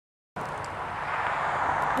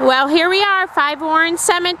Well, here we are, 5 Warren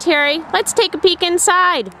Cemetery. Let's take a peek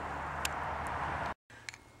inside.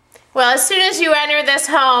 Well, as soon as you enter this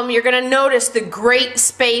home, you're going to notice the great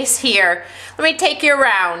space here. Let me take you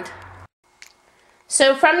around.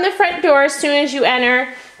 So from the front door, as soon as you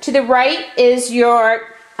enter, to the right is your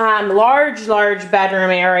large bedroom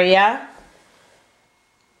area.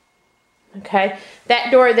 Okay, that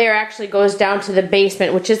door there actually goes down to the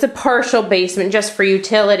basement, which is a partial basement just for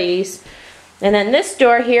utilities. And then this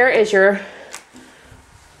door here is your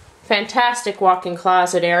fantastic walk-in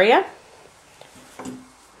closet area.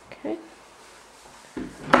 Okay.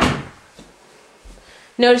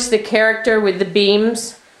 Notice the character with the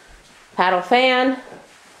beams, paddle fan.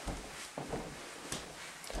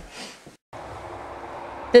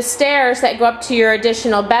 The stairs that go up to your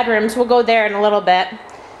additional bedrooms, we'll go there in a little bit.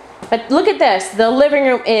 But look at this, the living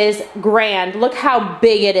room is grand. Look how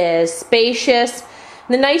big it is, spacious.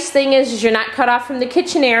 The nice thing is you're not cut off from the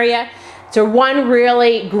kitchen area. It's a one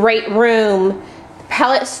really great room.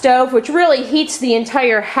 Pellet stove, which really heats the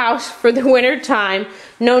entire house for the winter time.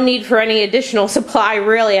 No need for any additional supply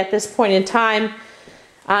really at this point in time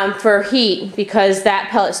for heat, because that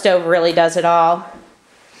pellet stove really does it all.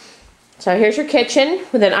 So here's your kitchen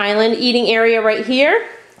with an island eating area right here.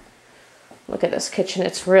 Look at this kitchen.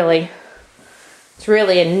 It's really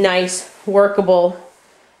a nice, workable,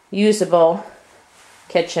 usable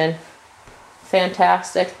kitchen.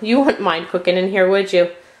 Fantastic. You wouldn't mind cooking in here, would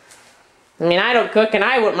you? I mean, I don't cook and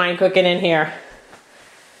I wouldn't mind cooking in here.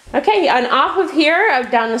 Okay, and off of here,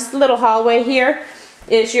 down this little hallway here,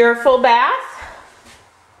 is your full bath.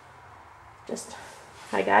 Just,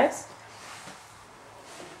 hi guys.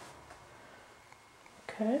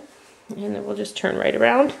 Okay, and then we'll just turn right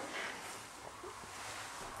around.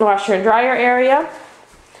 Washer and dryer area.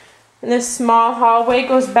 And this small hallway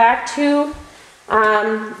goes back to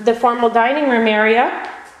the formal dining room area.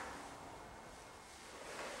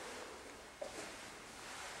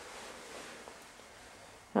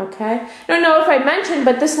 Okay, I don't know if I mentioned,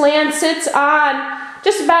 but this land sits on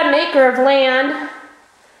just about an acre of land.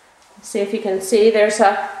 Let's see if you can see, there's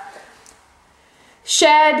a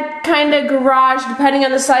shed, kind of garage, depending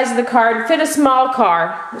on the size of the car. It'd fit a small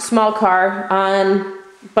car,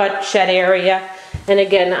 but shed area. And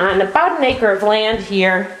again, on about an acre of land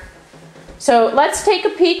here. So let's take a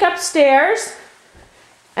peek upstairs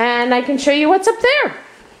and I can show you what's up there.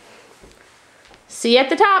 See you at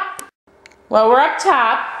the top. Well, we're up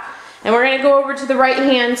top and we're going to go over to the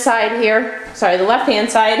right-hand side here. Sorry, the left-hand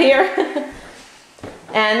side here.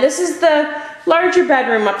 And this is the larger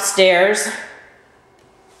bedroom upstairs.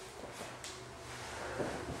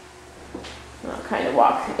 I'll kind of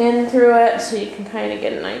walk in through it so you can kind of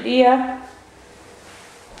get an idea.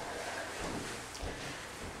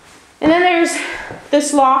 And then there's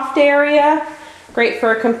this loft area, great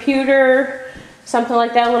for a computer, something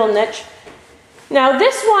like that, a little niche. Now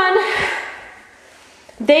this one,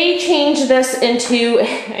 they changed this into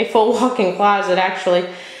a full walk-in closet actually.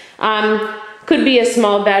 Could be a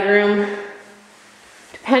small bedroom.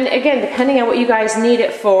 Depending on what you guys need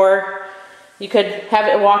it for. You could have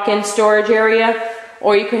it a walk-in storage area,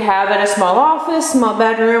 or you could have it a small office, small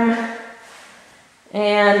bedroom,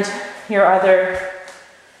 and your other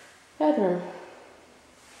bedroom.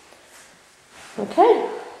 Okay,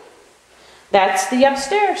 that's the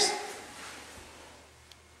upstairs.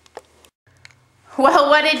 Well,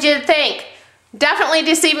 what did you think? Definitely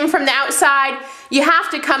deceiving from the outside. You have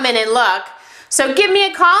to come in and look. So give me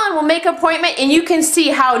a call and we'll make an appointment and you can see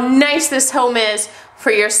how nice this home is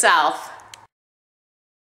for yourself.